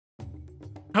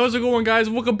How's it going, guys?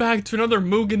 Welcome back to another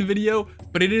Mugen video,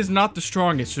 but it is not the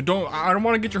strongest, so I don't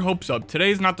want to get your hopes up.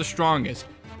 Today's not the strongest.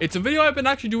 It's a video I've been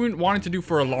actually wanting to do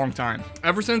for a long time.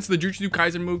 Ever since the Jujutsu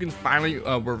Kaisen Mugens finally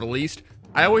were released,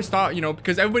 I always thought, you know,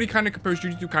 because everybody kind of compares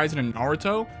Jujutsu Kaisen and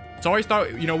Naruto, so I always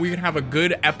thought, you know, we could have a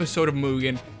good episode of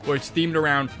Mugen where it's themed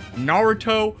around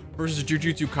Naruto versus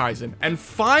Jujutsu Kaisen. And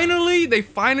finally, they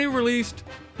finally released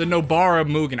the Nobara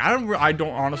Mugen. I don't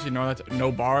honestly know that's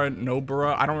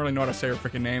Nobara. I don't really know how to say her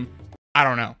freaking name. I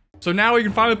don't know. So now we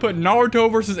can finally put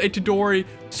Naruto versus Itadori,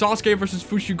 Sasuke versus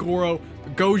Fushiguro,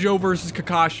 Gojo versus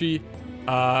Kakashi,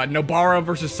 Nobara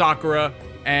versus Sakura,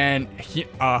 and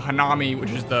Hanami,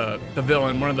 which is the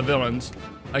villain, one of the villains,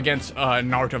 against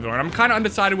Naruto villain. I'm kind of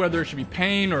undecided whether it should be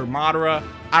Pain or Madara.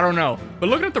 I don't know. But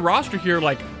looking at the roster here,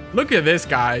 like, look at this,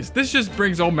 guys. This just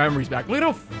brings old memories back. Look at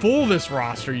how full this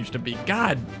roster used to be.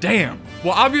 God damn.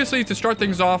 Well, obviously, to start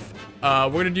things off, we're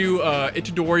going to do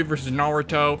Itadori versus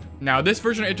Naruto. Now, this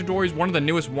version of Itadori is one of the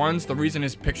newest ones. The reason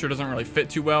his picture doesn't really fit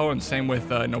too well, and same with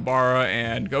Nobara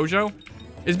and Gojo,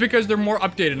 is because they're more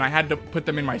updated, and I had to put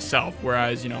them in myself.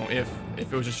 Whereas, you know, if it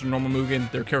was just a normal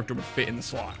Mugen, their character would fit in the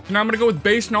slot. Now, I'm going to go with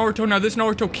base Naruto. Now, this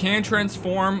Naruto can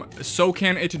transform, so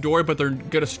can Itadori, but they're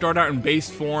going to start out in base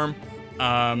form.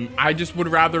 I just would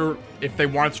rather, if they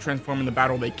wanted to transform in the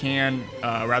battle, they can,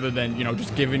 rather than, you know,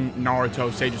 just giving Naruto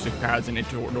Jujutsu Kaisen and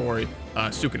Itadori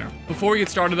Sukuna. Before we get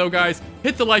started, though, guys,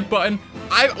 hit the like button.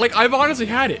 I've honestly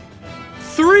had it.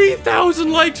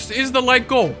 3,000 likes is the like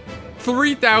goal.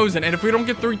 3,000, and if we don't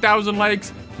get 3,000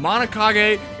 likes,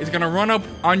 Monakage is gonna run up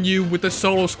on you with the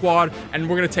solo squad, and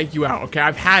we're gonna take you out. Okay,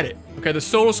 I've had it. Okay, the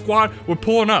solo squad, we're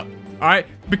pulling up. All right,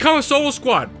 become a solo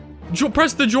squad.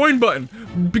 Press the join button.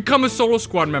 Become a solo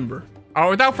squad member.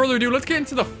 Without further ado, let's get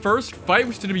into the first fight,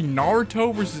 which is gonna be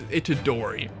Naruto versus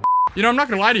Itadori. You know, I'm not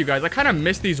gonna lie to you guys. I kind of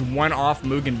miss these one-off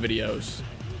Mugen videos.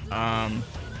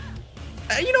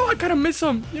 You know, I kind of miss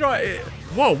them. You know,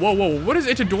 whoa. What is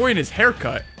Itadori in his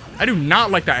haircut? I do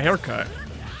not like that haircut.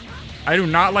 I do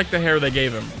not like the hair they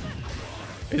gave him.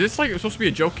 Is this like supposed to be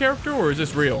a joke character, or is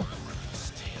this real?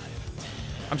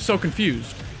 I'm so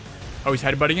confused. Oh, he's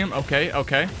headbutting him?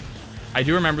 Okay. I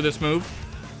do remember this move.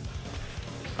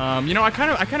 You know, I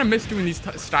kind of miss doing these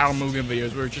style Mugen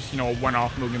videos where it's just, you know, a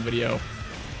one-off Mugen video.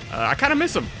 I kind of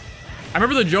miss them. I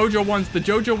remember the JoJo ones. The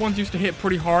JoJo ones used to hit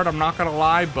pretty hard, I'm not gonna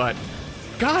lie, but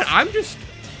God,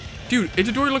 dude,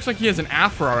 Itadori looks like he has an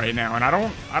afro right now, and I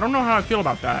don't know how I feel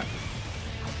about that.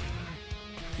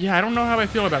 Yeah, I don't know how I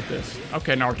feel about this.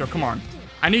 Okay, Naruto, come on.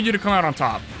 I need you to come out on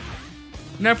top.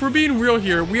 Now, if we're being real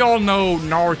here, we all know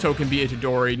Naruto can be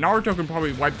Itadori. Naruto can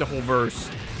probably wipe the whole verse.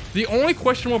 The only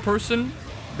questionable person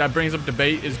that brings up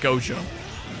debate is Gojo.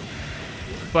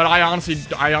 But I honestly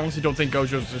don't think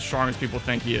Gojo's as strong as people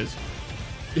think he is.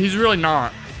 He's really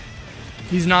not.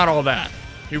 He's not all that.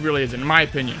 He really isn't, in my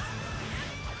opinion.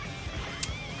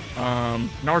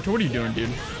 Naruto, what are you doing, dude?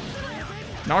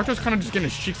 Naruto's kind of just getting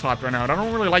his cheeks slapped right now, and I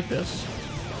don't really like this.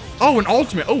 Oh, an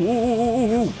ultimate.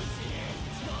 Oh,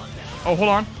 hold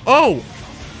on.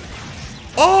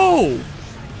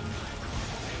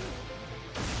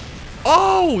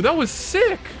 Oh, that was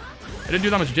sick. I didn't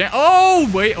do that much damage. Oh,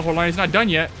 wait, hold on, he's not done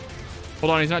yet.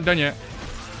 Okay,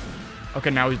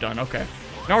 now he's done. Okay,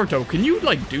 Naruto, can you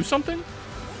like do something,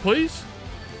 please?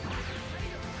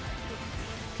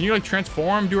 Can you like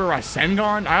transform, do a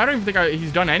Rasengan? I don't even think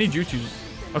he's done any jutsus.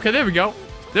 Okay, there we go.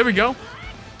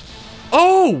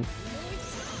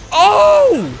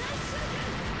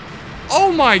 Oh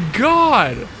my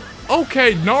God.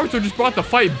 Okay, Naruto just brought the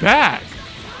fight back.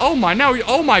 Oh my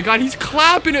God, he's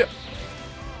clapping it.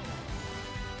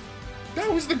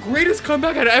 That was the greatest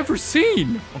comeback I'd ever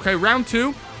seen. Okay, round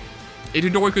 2.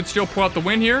 Itadori could still pull out the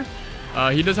win here.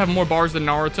 He does have more bars than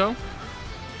Naruto.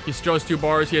 He still has 2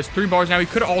 bars. He has 3 bars now. He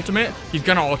could ultimate. He's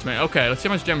gonna ultimate. Okay, let's see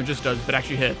how much damage this does if it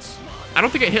actually hits. I don't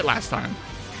think it hit last time.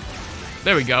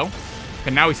 There we go.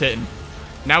 Okay, now he's hitting.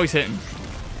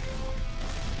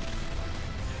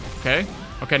 Okay,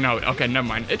 never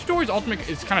mind. Itadori's ultimate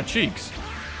is kind of cheeks.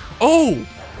 Oh,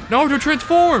 Naruto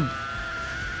transformed.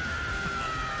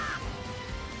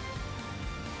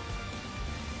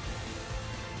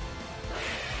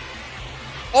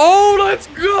 Oh, let's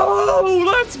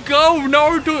go,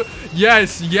 Naruto.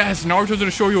 Yes, Naruto's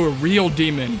gonna show you a real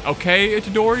demon. Okay,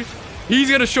 Itadori? He's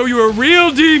gonna show you a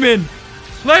real demon.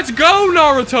 Let's go,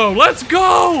 Naruto. Let's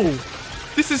go.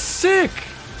 This is sick.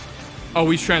 Oh,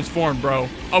 he's transformed, bro.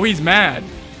 Oh, he's mad.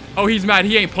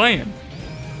 He ain't playing.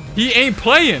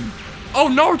 Oh,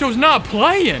 Naruto's not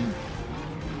playing.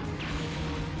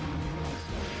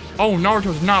 Oh,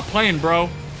 Naruto's not playing, bro.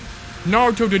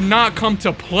 Naruto did not come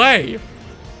to play.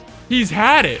 He's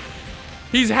had it.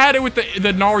 He's had it with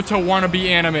the Naruto wannabe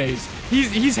animes.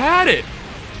 He's had it.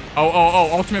 Oh,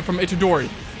 ultimate from Itadori.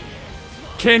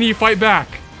 Can he fight back?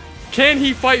 Can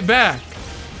he fight back?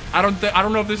 I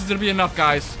don't know if this is gonna be enough,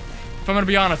 guys. If I'm gonna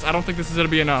be honest, I don't think this is gonna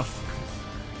be enough.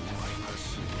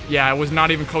 Yeah, it was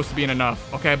not even close to being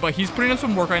enough. Okay, but he's putting in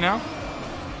some work right now.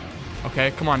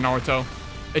 Okay, come on, Naruto.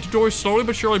 Itadori's slowly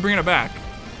but surely bringing it back.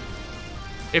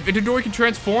 If Itadori can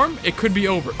transform, it could be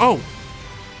over. Oh!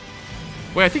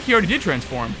 Wait, I think he already did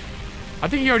transform. I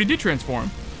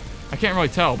can't really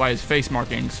tell by his face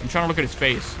markings. I'm trying to look at his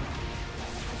face.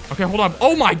 Okay, hold on.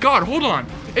 Oh my god, hold on.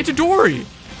 Itadori!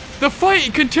 The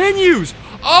fight continues!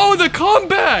 Oh, the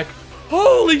comeback!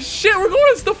 Holy shit, we're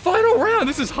going into the final round.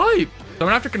 This is hype. So I'm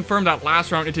gonna have to confirm that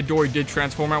last round Itadori did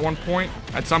transform at one point.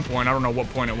 At some point, I don't know what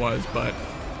point it was, but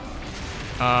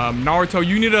Naruto,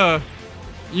 you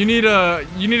need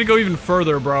to go even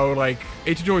further, bro. Like,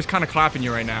 Itadori's kind of clapping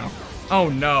you right now. Oh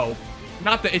no.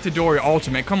 Not the Itadori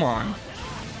ultimate, come on.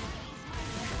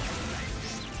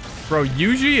 Bro,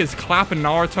 Yuji is clapping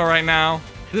Naruto right now.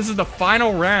 This is the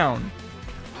final round.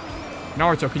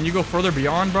 Naruto, can you go further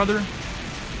beyond, brother?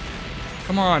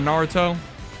 Come on, Naruto.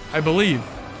 I believe.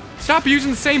 Stop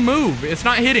using the same move. It's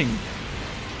not hitting.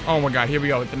 Oh my god, here we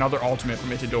go with another ultimate from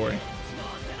Itadori.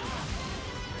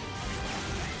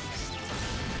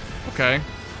 Okay.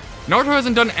 Naruto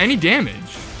hasn't done any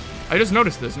damage. I just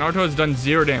noticed this. Naruto has done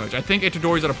 0 damage. I think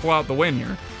Itadori's gonna pull out the win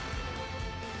here.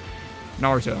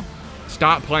 Naruto,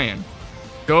 stop playing.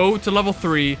 Go to level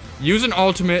 3, use an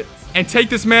ultimate, and take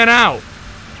this man out.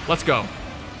 Let's go.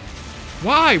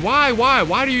 Why?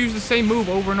 Why do you use the same move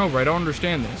over and over? I don't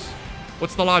understand this.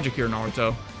 What's the logic here,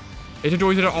 Naruto?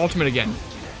 Itadori's gonna ultimate again.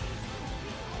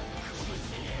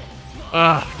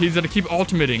 He's gonna keep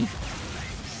ultimating.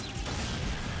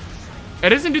 It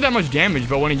doesn't do that much damage,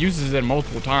 but when he uses it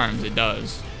multiple times, it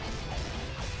does.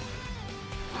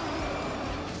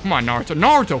 Come on, Naruto.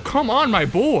 Naruto, come on, my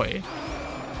boy.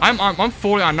 I'm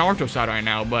fully on Naruto's side right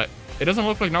now, but it doesn't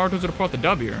look like Naruto's gonna pull out the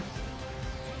W here.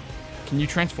 Can you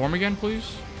transform again,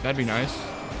 please? That'd be nice.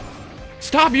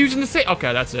 Stop using the same.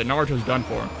 Okay, that's it. Naruto's done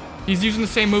for. He's using the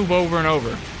same move over and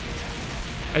over.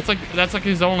 It's like that's like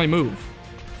his only move.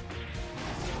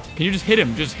 Can you just hit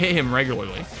him? Just hit him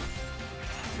regularly.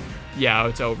 Yeah,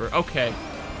 it's over. Okay.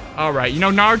 All right. You know,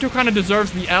 Naruto kind of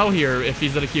deserves the L here if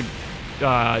he's gonna keep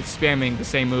spamming the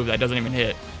same move that doesn't even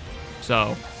hit.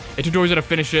 So, Itadori's gonna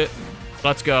finish it.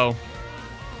 Let's go.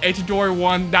 Itadori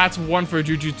won. That's one for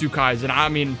Jujutsu Kaisen. I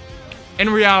mean, in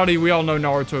reality, we all know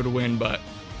Naruto to win, but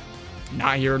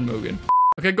not here in Mugen.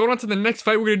 Okay, going on to the next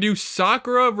fight, we're gonna do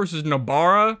Sakura versus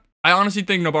Nobara. I honestly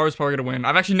think Nobara's probably gonna win.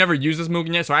 I've actually never used this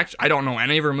Mugen yet, so I don't know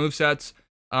any of her movesets.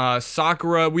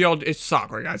 Sakura, it's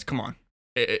Sakura, guys. Come on,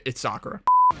 it's Sakura.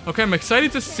 Okay, I'm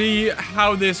excited to see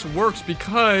how this works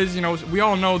because, you know, we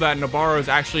all know that Nobara is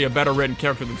actually a better written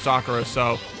character than Sakura.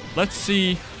 So let's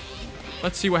see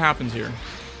what happens here.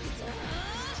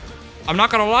 I'm not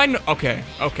gonna lie. Okay.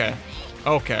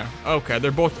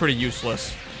 They're both pretty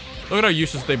useless. Look at how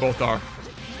useless they both are.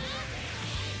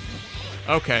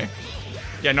 Okay.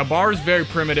 Yeah, Nobara's very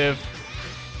primitive.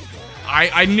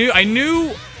 I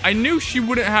knew she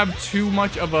wouldn't have too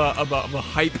much of a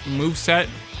hype moveset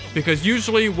because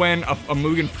usually when a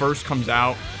Mugen first comes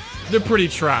out, they're pretty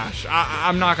trash.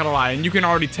 I'm not gonna lie, and you can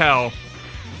already tell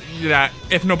that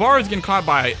if Nobara's getting caught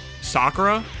by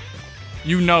Sakura,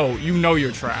 you know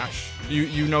you're trash.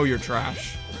 You know you're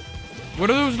trash. What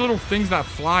are those little things that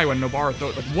fly when Nobara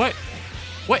throws? Like,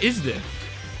 what is this?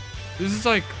 This is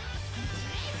like,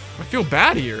 I feel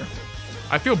bad here.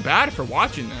 I feel bad for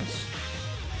watching this.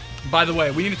 By the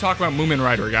way, we need to talk about Mumen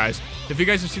Rider, guys. If you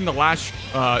guys have seen the last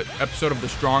episode of The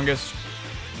Strongest,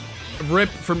 rip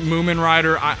for Mumen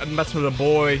Rider. That's with a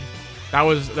boy. That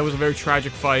was a very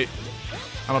tragic fight.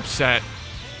 I'm upset.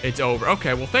 It's over.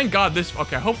 Okay, well, thank God this.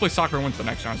 Okay, hopefully Sakura wins the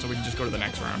next round, so we can just go to the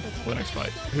next round, or the next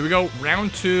fight. Here we go,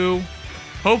 round 2.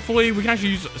 Hopefully we can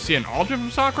actually see an alternate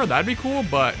from Sakura. That'd be cool.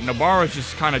 But Nobara is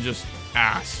just kind of just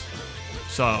ass.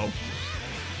 So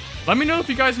let me know if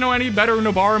you guys know any better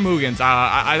Nobara Mugens.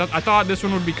 I thought this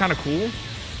one would be kind of cool.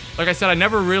 Like I said, I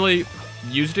never really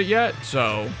used it yet,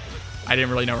 so I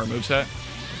didn't really know her moveset.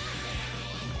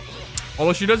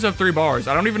 Although she does have 3 bars.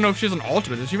 I don't even know if she has an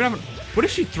ultimate. Does she even have a... What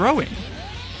is she throwing?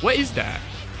 What is that?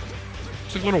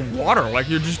 It's like little water. Like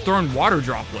you're just throwing water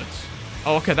droplets.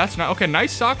 Oh, okay, that's not... Okay,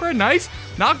 nice, Sakura. Nice.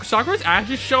 Now, Sakura's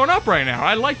actually showing up right now.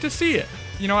 I like to see it.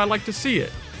 You know, I like to see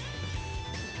it.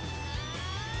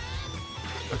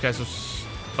 Okay, so...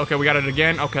 Okay, we got it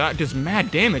again. Okay, that does mad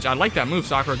damage. I like that move,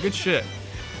 Sakura. Good shit.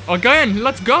 Again,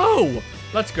 let's go.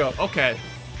 Let's go. Okay.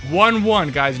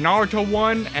 1-1, guys. Naruto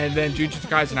won, and then Jujutsu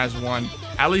Kaisen has 1.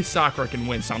 At least Sakura can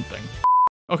win something.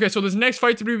 Okay, so this next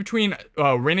fight's gonna be between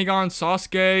Rinnegan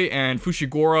Sasuke and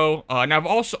Fushiguro.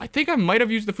 Now I think I might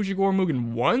have used the Fushiguro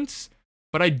Mugen once,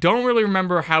 but I don't really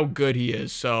remember how good he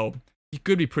is, so he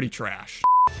could be pretty trash.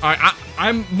 All right,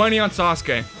 I'm money on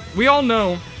Sasuke. We all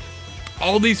know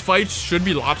all these fights should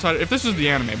be lopsided. If this is the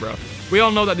anime, bro, we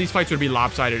all know that these fights would be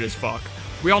lopsided as fuck.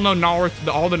 We all know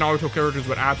all the Naruto characters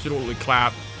would absolutely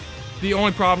clap. The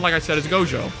only problem, like I said, is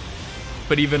Gojo.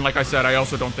 But even like I said, I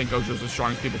also don't think Gojo's as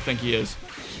strong as people think he is.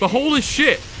 But holy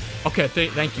shit! Okay,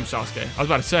 thank you, Sasuke. I was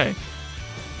about to say.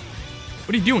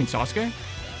 What are you doing, Sasuke?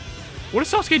 What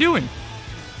is Sasuke doing?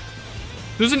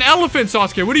 There's an elephant,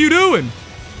 Sasuke. What are you doing?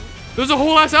 There's a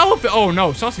whole ass elephant. Oh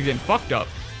no, Sasuke's getting fucked up.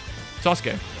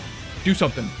 Sasuke, do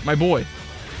something, my boy.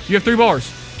 You have 3 bars.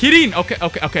 Kidding.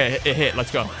 Okay, it hit.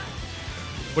 Let's go.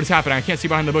 What is happening? I can't see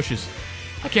behind the bushes.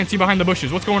 I can't see behind the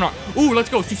bushes. What's going on? Ooh, let's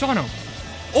go, Susanoo.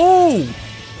 Oh!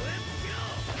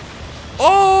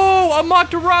 Oh,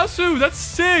 Amaterasu! That's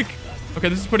sick! Okay,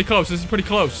 this is pretty close. This is pretty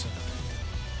close.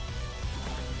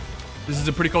 This is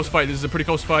a pretty close fight. This is a pretty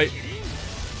close fight.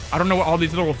 I don't know what all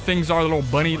these little things are, the little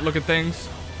bunny-looking things.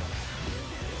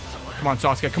 Come on,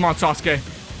 Sasuke. Come on, Sasuke.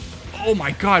 Oh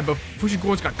my god, but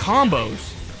Fushigoro's got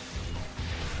combos.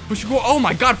 Fushiguro, oh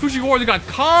my god, Fushigoro's got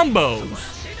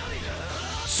combos.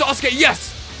 Sasuke,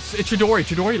 yes! It's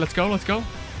Chidori, let's go.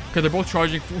 Okay, they're both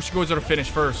charging. Fushigoro's gonna finish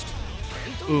first.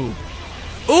 Ooh.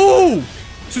 Ooh!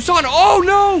 Susanoo, oh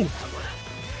no!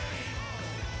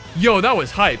 Yo, that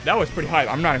was hype. That was pretty hype.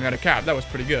 I'm not even gonna cap. That was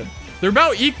pretty good. They're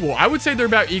about equal. I would say they're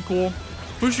about equal.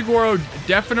 Fushiguro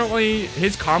definitely,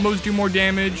 his combos do more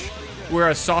damage,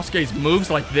 whereas Sasuke's moves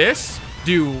like this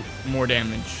do more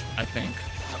damage, I think.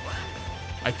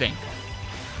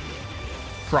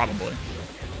 Probably.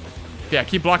 Yeah,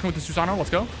 keep blocking with the Susanoo. Let's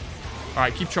go. All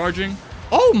right, keep charging.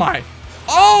 Oh my.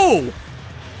 Oh!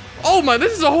 Oh my,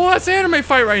 this is a whole ass anime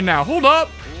fight right now. Hold up.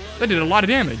 That did a lot of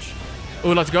damage.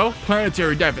 Oh, let's go.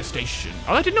 Planetary devastation.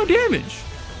 Oh, that did no damage.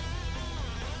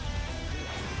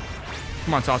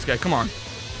 Come on, Sasuke. Come on.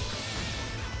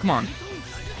 Come on.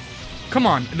 Come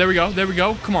on. There we go. There we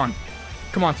go. Come on.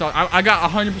 Come on, Sasuke. I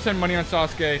got 100% money on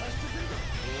Sasuke.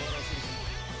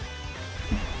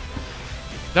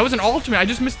 That was an ultimate. I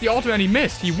just missed the ultimate and he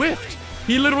missed. He whiffed.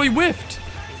 He literally whiffed.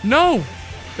 No.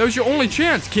 That was your only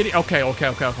chance, kitty. Okay.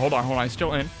 Hold on. He's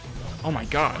still in. Oh my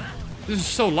god. This is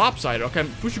so lopsided. Okay,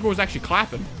 Fushiguro is actually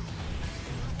clapping.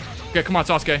 Okay, come on,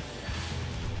 Sasuke.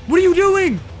 What are you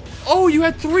doing? Oh, you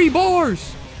had 3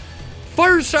 bars.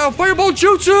 Fire style, fireball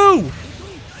jutsu.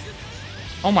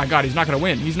 Oh my god, he's not gonna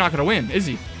win. He's not gonna win, is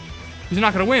he? He's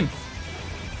not gonna win.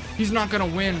 He's not gonna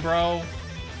win, bro.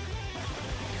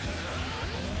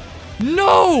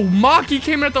 No! Maki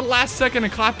came in at the last second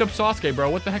and clapped up Sasuke, bro.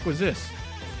 What the heck was this?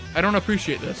 I don't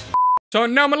appreciate this. So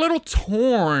now I'm a little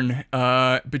torn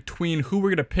between who we're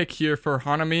going to pick here for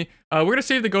Hanami. We're going to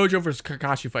save the Gojo versus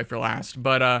Kakashi fight for last.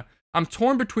 But I'm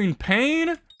torn between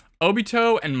Pain,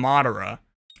 Obito, and Madara.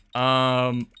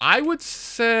 I would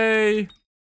say...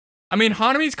 I mean,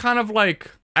 Hanami's kind of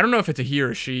like... I don't know if it's a he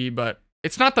or she, but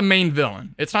it's not the main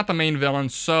villain. It's not the main villain,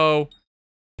 so...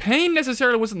 Pain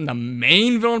necessarily wasn't the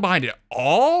main villain behind it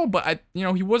all, but you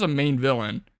know, he was a main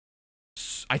villain.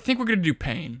 I think we're gonna do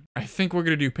Pain.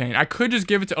 I could just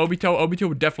give it to Obito. Obito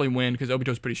would definitely win because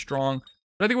Obito's pretty strong.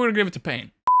 But I think we're gonna give it to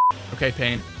Pain. Okay,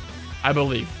 Pain. I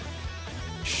believe.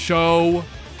 Show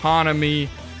Hanami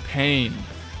pain.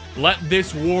 Let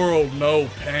this world know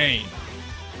pain.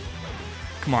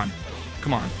 Come on.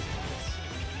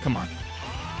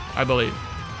 I believe.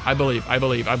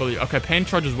 Okay, Pain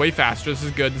charges way faster. This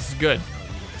is good.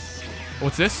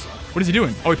 What's this? What is he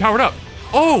doing? Oh, he powered up.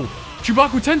 Oh!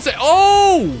 Chubaku Tensei.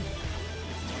 Oh!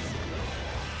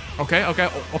 Okay,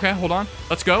 hold on.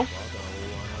 Let's go.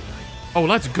 Oh,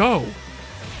 let's go.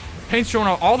 Pain's showing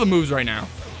off all the moves right now.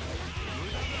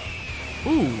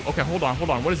 Ooh, okay, hold on.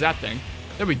 What is that thing?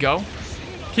 There we go.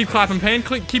 Keep clapping, Pain.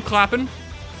 Keep clapping.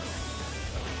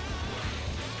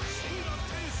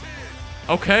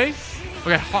 Okay,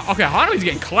 Hanami's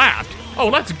getting clapped. Oh,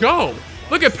 let's go.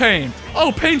 Look at Pain.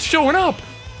 Oh, Pain's showing up.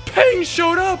 Pain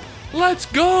showed up. Let's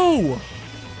go.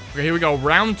 Okay, here we go.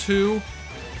 Round 2.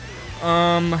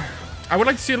 I would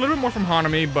like to see a little bit more from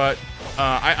Hanami, but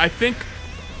I think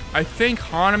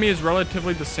Hanami is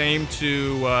relatively the same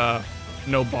to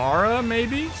Nobara,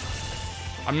 maybe?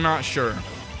 I'm not sure.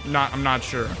 I'm not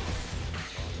sure.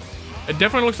 It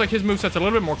definitely looks like his moveset's a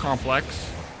little bit more complex.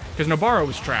 Because Nobara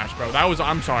was trash, bro.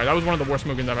 I'm sorry. That was one of the worst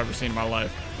Mugens I've ever seen in my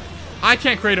life. I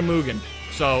can't create a Mugen.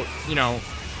 So, you know,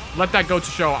 let that go to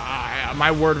show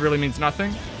my word really means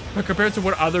nothing. But compared to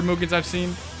what other Mugens I've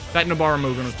seen, that Nobara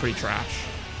Mugen was pretty trash.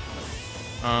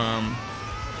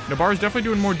 Nobara's definitely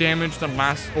doing more damage than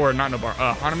last, or not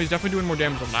Nobara. Hanami's definitely doing more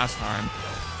damage than last time.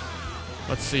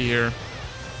 Let's see here.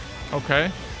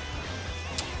 Okay.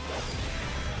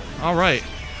 All right.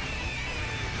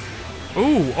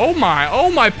 Ooh, oh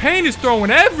my, Pain is throwing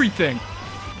everything.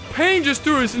 Pain just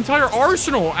threw his entire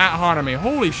arsenal at Hanami.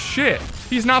 Holy shit.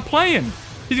 He's not playing.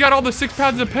 He's got all the 6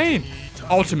 pads of Pain.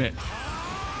 Ultimate.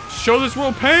 Show this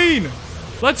world Pain.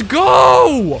 Let's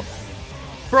go.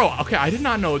 Bro, okay, I did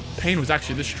not know Pain was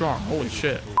actually this strong. Holy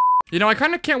shit. You know, I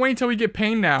kind of can't wait until we get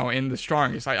Pain now in the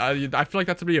strongest. I feel like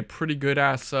that's gonna be a pretty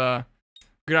good-ass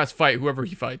fight, whoever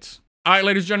he fights. All right,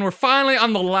 ladies and gentlemen, we're finally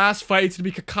on the last fight. It's gonna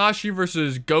be Kakashi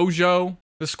versus Gojo.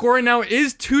 The score right now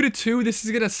is 2-2. This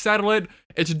is gonna settle it.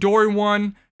 It's Dori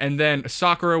 1, and then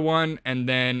Sakura 1, and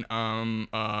then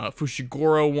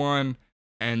Fushiguro 1,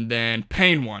 and then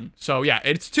Pain 1. So yeah,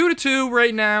 it's 2-2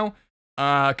 right now.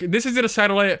 This is gonna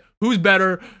settle it. Who's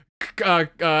better?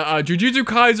 Jujutsu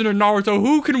Kaisen or Naruto?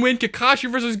 Who can win?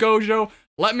 Kakashi versus Gojo?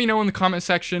 Let me know in the comment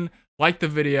section. Like the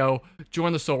video,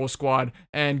 join the solo squad,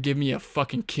 and give me a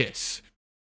fucking kiss.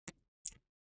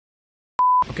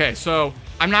 Okay, so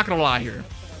I'm not gonna lie here.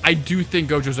 I do think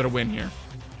Gojo's gonna win here.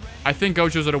 I think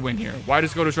Gojo's gonna win here. Why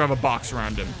does Gojo have a box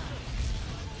around him?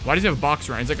 Why does he have a box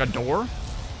around him? It's like a door?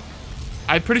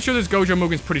 I'm pretty sure this Gojo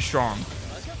Mugen's pretty strong.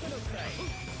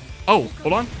 Oh,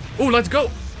 hold on. Oh, let's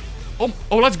go.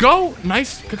 Oh, let's go.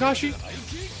 Nice, Kakashi.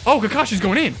 Oh, Kakashi's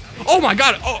going in. Oh my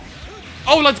god.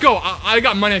 Oh, let's go. I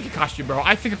got money on Kakashi, bro.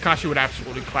 I think Kakashi would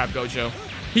absolutely clap Gojo.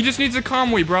 He just needs a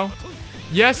Kamui, bro.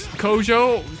 Yes,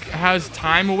 Gojo has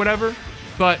time or whatever,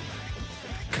 but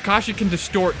Kakashi can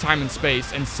distort time and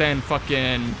space and send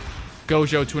fucking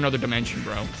Gojo to another dimension,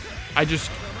 bro. I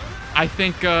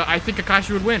think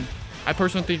Kakashi would win. I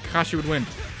personally think Kakashi would win.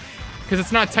 Because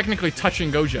it's not technically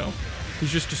touching Gojo.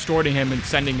 He's just distorting him and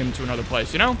sending him to another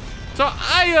place, you know? So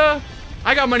I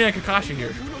got money on Kakashi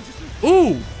here.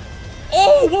 Ooh.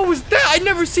 Oh, what was that? I'd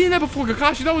never seen that before,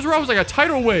 Kakashi. That was raw. It was like a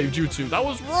tidal wave jutsu. That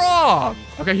was raw.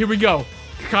 Okay, here we go.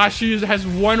 Kakashi has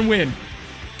 1 win.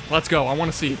 Let's go. I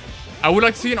want to see. I would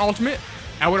like to see an ultimate.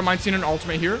 I wouldn't mind seeing an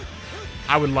ultimate here.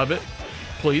 I would love it.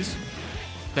 Please.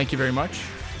 Thank you very much.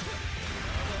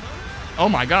 Oh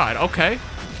my god. Okay.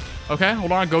 Okay,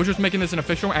 hold on. Gojo's making this an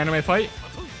official anime fight.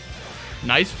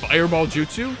 Nice. Fireball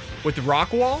jutsu with the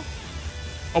rock wall.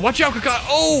 Oh, watch out, Kakashi.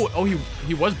 Oh,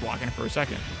 he was blocking it for a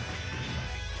second.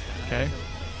 Okay.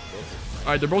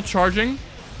 All right, they're both charging.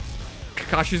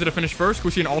 Kakashi's gonna finish first. Can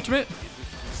we see an ultimate?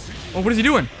 Oh, what is he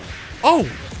doing? Oh,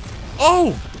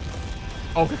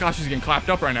 Kakashi's getting clapped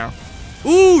up right now.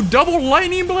 Ooh, double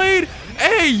lightning blade.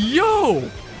 Hey,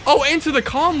 yo. Oh, into the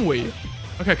Kamui.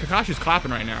 Okay, Kakashi's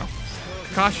clapping right now.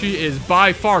 Kakashi is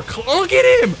by far. Look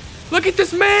at him. Look at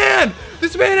this man.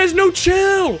 This man has no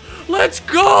chill. Let's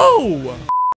go.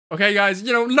 Okay, guys,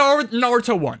 you know,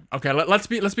 Naruto won. Okay, let's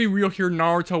be real here.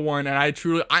 Naruto won, and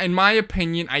in my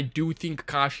opinion, I do think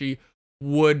Kakashi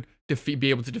would be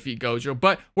able to defeat Gojo.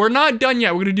 But we're not done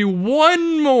yet. We're gonna do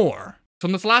one more. So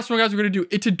in this last one, guys, we're gonna do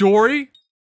Itadori,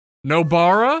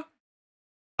 Nobara,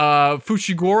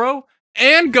 Fushiguro,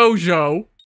 and Gojo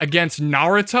against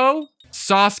Naruto,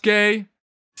 Sasuke,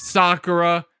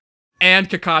 Sakura, and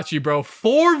Kakashi, bro.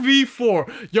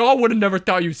 4v4. Y'all would have never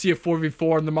thought you'd see a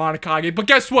 4v4 in the Monakage. But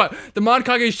guess what? The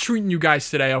Monakage is treating you guys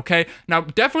today, okay? Now,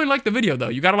 definitely like the video, though.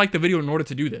 You gotta like the video in order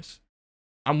to do this.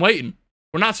 I'm waiting.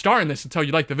 We're not starting this until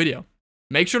you like the video.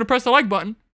 Make sure to press the like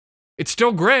button. It's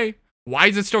still gray. Why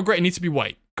is it still gray? It needs to be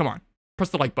white. Come on. Press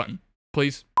the like button,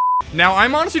 please. Now,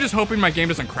 I'm honestly just hoping my game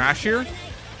doesn't crash here.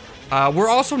 We're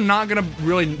also not gonna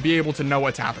really be able to know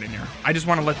what's happening here. I just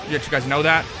want to let you guys know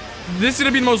that. This is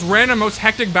gonna be the most random, most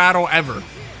hectic battle ever.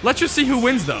 Let's just see who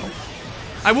wins, though.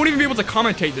 I won't even be able to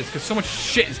commentate this because so much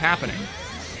shit is happening.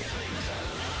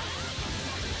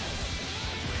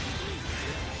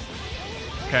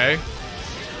 Okay.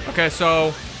 Okay,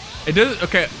 so it does.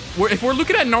 Okay, if we're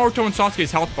looking at Naruto and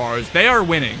Sasuke's health bars, they are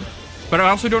winning. But I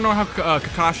also don't know how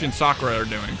Kakashi and Sakura are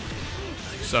doing.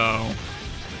 So,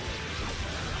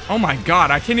 oh my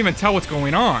god, I can't even tell what's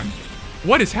going on.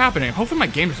 What is happening? Hopefully my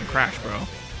game doesn't crash, bro.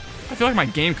 I feel like my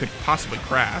game could possibly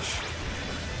crash.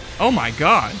 Oh my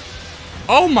god.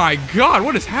 Oh my god,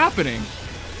 what is happening?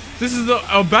 This is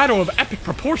a battle of epic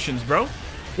proportions, bro.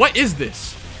 What is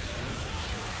this?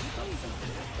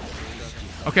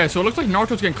 Okay, so it looks like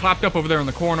Naruto's getting clapped up over there in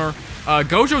the corner.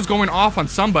 Gojo's going off on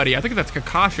somebody. I think that's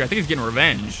Kakashi. I think he's getting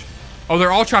revenge. Oh,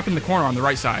 they're all trapped in the corner on the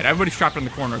right side. Everybody's trapped in the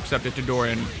corner except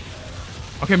Itadori and...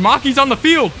 Okay, Maki's on the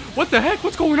field. What the heck?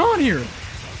 What's going on here?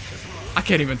 I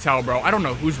can't even tell, bro. I don't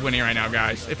know who's winning right now,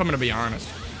 guys, if I'm going to be honest.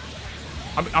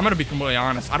 I'm going to be completely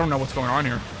honest. I don't know what's going on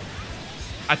here.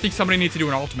 I think somebody needs to do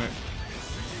an ultimate.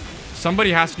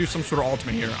 Somebody has to do some sort of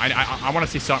ultimate here. I want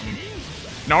to see something.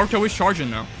 Naruto is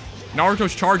charging, though.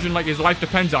 Naruto's charging like his life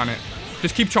depends on it.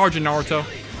 Just keep charging, Naruto.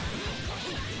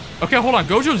 Okay, hold on.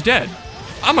 Gojo's dead.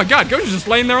 Oh my god, Gojo's just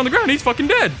laying there on the ground. He's fucking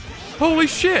dead. Holy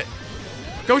shit.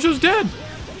 Gojo's dead.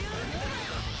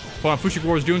 Hold on,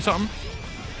 Fushigoro's doing something.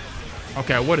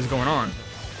 Okay, what is going on?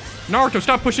 Naruto,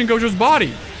 stop pushing Gojo's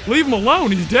body. Leave him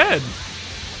alone. He's dead.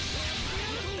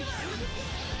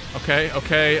 Okay,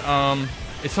 okay.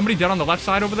 Is somebody dead on the left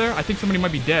side over there? I think somebody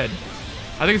might be dead.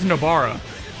 I think it's Nobara.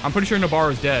 I'm pretty sure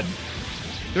Nobara is dead.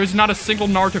 There's not a single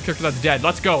Naruto character that's dead.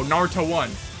 Let's go. Naruto won.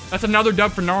 That's another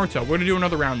dub for Naruto. We're gonna do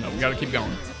another round, though. We gotta keep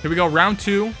going. Here we go. Round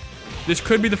 2. This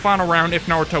could be the final round if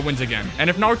Naruto wins again. And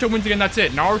if Naruto wins again, that's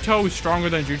it. Naruto is stronger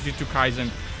than Jujutsu Kaisen.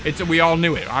 We all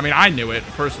knew it. I mean, I knew it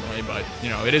personally, but,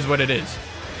 you know, it is what it is.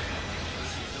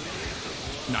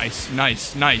 Nice,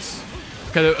 nice, nice.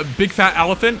 Got a big fat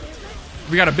elephant.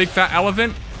 We got a big fat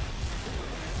elephant.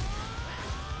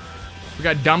 We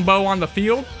got Dumbo on the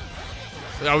field.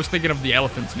 I was thinking of the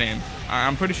elephant's name.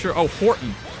 I'm pretty sure. Oh,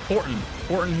 Horton. Horton.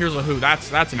 Horton, here's a who.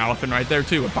 That's an elephant right there,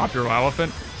 too. A popular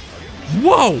elephant.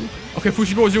 Whoa! Okay,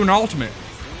 Fushigoro's doing an ultimate.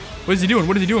 What is he doing?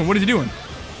 What is he doing? What is he doing?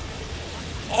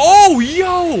 Oh,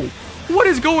 yo! What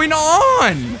is going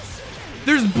on?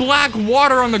 There's black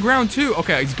water on the ground, too.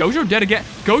 Okay, is Gojo dead again?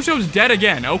 Gojo's dead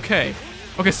again. Okay.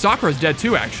 Okay, Sakura's dead,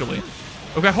 too, actually.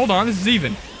 Okay, hold on. This is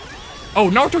even. Oh,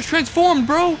 Naruto's transformed,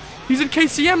 bro. He's in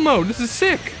KCM mode. This is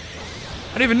sick.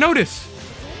 I didn't even notice.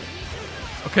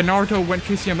 Okay, Naruto went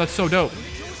KCM. That's so dope.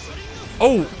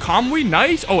 Oh, Kamui,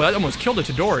 nice. Oh, that almost killed a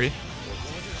Chidori.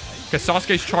 Okay,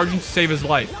 Sasuke's charging to save his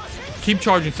life. Keep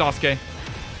charging, Sasuke.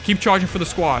 Keep charging for the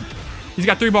squad. He's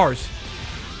got 3 bars.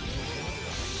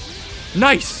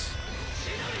 Nice.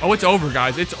 Oh, it's over,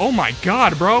 guys. Oh my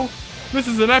god, bro. This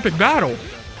is an epic battle.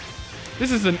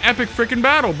 This is an epic freaking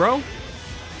battle, bro.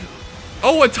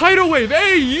 Oh, a tidal wave.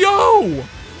 Hey, yo.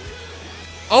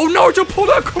 Oh, Naruto pulled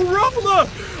out Corolla.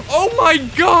 Oh my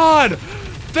god.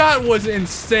 That was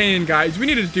insane, guys. We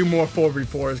needed to do more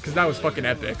 4v4s because that was fucking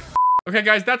epic. Okay,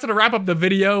 guys, that's gonna wrap up the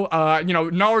video. You know,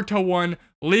 Naruto won.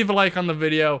 Leave a like on the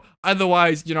video.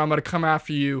 Otherwise, you know, I'm gonna come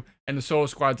after you and the solo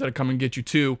squads that come and get you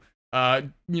too.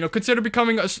 You know, consider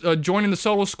becoming joining the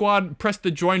solo squad. Press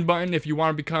the join button if you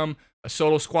want to become a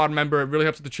solo squad member. It really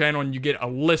helps with the channel, and you get a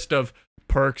list of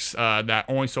perks that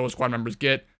only solo squad members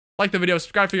get. Like the video,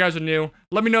 subscribe if you guys are new.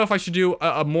 Let me know if I should do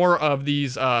more of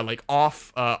these like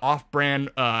off-brand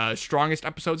strongest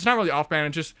episodes. It's not really off-brand,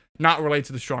 it's just not related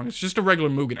to the strongest. It's just a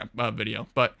regular Mugen video.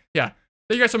 But yeah,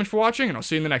 thank you guys so much for watching, and I'll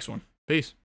see you in the next one. Peace.